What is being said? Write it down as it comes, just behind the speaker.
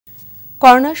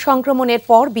Corona সংক্রমণের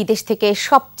পর বিদেশ থেকে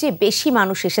সবচেয়ে বেশি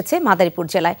মানুষ এসেছে মাদারীপুর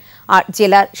জেলায়, আর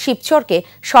জেলার শিবচরকে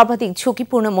সর্বাধিক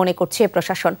ঝুঁকিপূর্ণ মনে করছে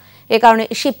প্রশাসন। এ কারণে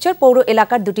শিবচর পৌর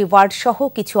এলাকার দুটি ওয়ার্ড সহ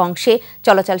কিছু অংশে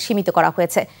চলাচল সীমিত করা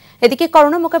হয়েছে। এদিকে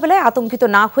করোনা মোকাবিলায় আতঙ্কিত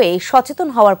না হয়ে সচেতন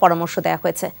হওয়ার পরামর্শ দেওয়া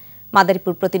হয়েছে।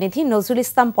 মাদারীপুর প্রতিনিধি নজরুল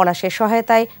ইসলাম পলাশের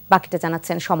সহায়তায় বাকিটা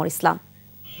জানাচ্ছেন সমর ইসলাম।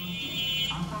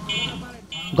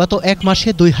 গত এক মাসে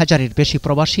 ২,০০০-এর বেশি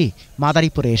প্রবাসী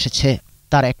মাদারীপুরে এসেছে।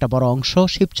 তার একটা বড় অংশ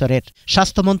শিবচরের।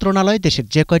 স্বাস্থ্য মন্ত্রণালয় দেশের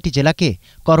যে কয়টি জেলাকে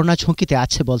করোনা ঝুঁকিতে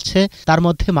আছে বলছে, তার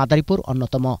মধ্যে মাদারীপুর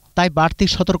অন্যতম। তাই বাড়তি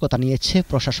সতর্কতা নিয়েছে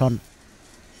প্রশাসন।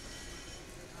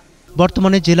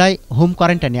 বর্তমানে জেলায় হোম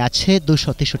কোয়ারেন্টাইনে আছে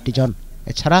 ২৬৩ জন।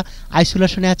 এছাড়া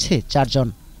আইসোলেশনে আছে ৪ জন।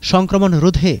 সংক্রমণ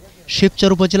রোধে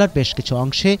শিবচর উপজেলার বেশ কিছু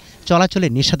অংশে চলাচলে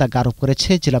নিষেধাজ্ঞা আরোপ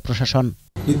করেছে জেলা প্রশাসন।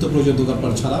 নিত্য প্রয়োজন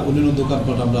দোকানপাট ছাড়া অন্যান্য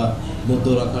দোকানপাট আমরা বন্ধ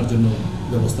রাখার জন্য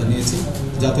ব্যবস্থা নিয়েছি,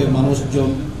 যাতে মানুষজন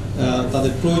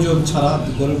তাদের প্রয়োজন ছাড়া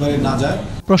ঘরের বাইরে না যায়।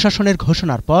 প্রশাসনের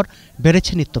ঘোষণার পর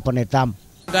বেড়েছে নিত্যপণ্যের দাম।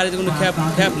 গাড়িতে কোনো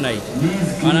খ্যাপ নাই,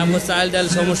 মানে আমরা চাল ডাল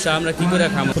সমস্যা, আমরা কি করে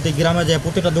খাবো? প্রতি গ্রামে যায়,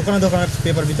 প্রতিটা দোকানে দোকানে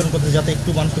পেপার বিতরণ করতে, যাতে একটু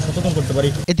মানুষকে সচেতন করতে পারি।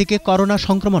 এদিকে করোনা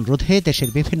সংক্রমণ রোধে দেশের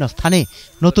বিভিন্ন স্থানে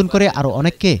নতুন করে আরও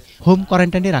অনেককে হোম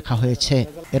কোয়ারেন্টাইনে রাখা হয়েছে।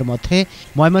 এর মধ্যে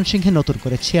ময়মনসিংহে নতুন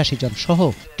করে ৮৬ জন সহ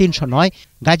 ৩০৯,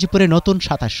 গাজীপুরে নতুন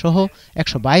 ২৭ সহ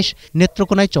 ১২২,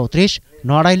 নেত্রকোনায় ৩৪,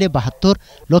 নড়াইলে ৭২,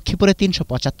 লক্ষ্মীপুরে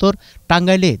 ৩৭৫,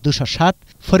 টাঙ্গাইলে ২৬০,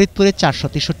 ফরিদপুরে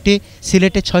 ৪৬৩,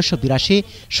 সিলেটে ৬৮২,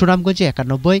 সুনামগঞ্জে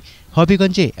 ৯১,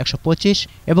 হবিগঞ্জে ১২৫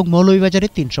 এবং মৌলভীবাজারে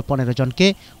 ৩১৫ জনকে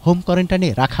হোম কোয়ারেন্টাইনে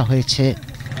রাখা হয়েছে।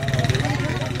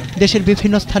 দেশের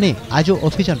বিভিন্ন স্থানে আজও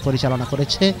অভিযান পরিচালনা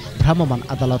করেছে ভ্রাম্যমাণ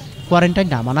আদালত। কোয়ারেন্টাইন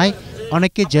না মানায়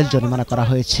অনেককে জেল জরিমানা করা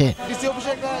হয়েছে।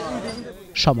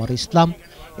 সমর ইসলাম,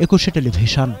 একুশে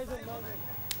টেলিভিশন।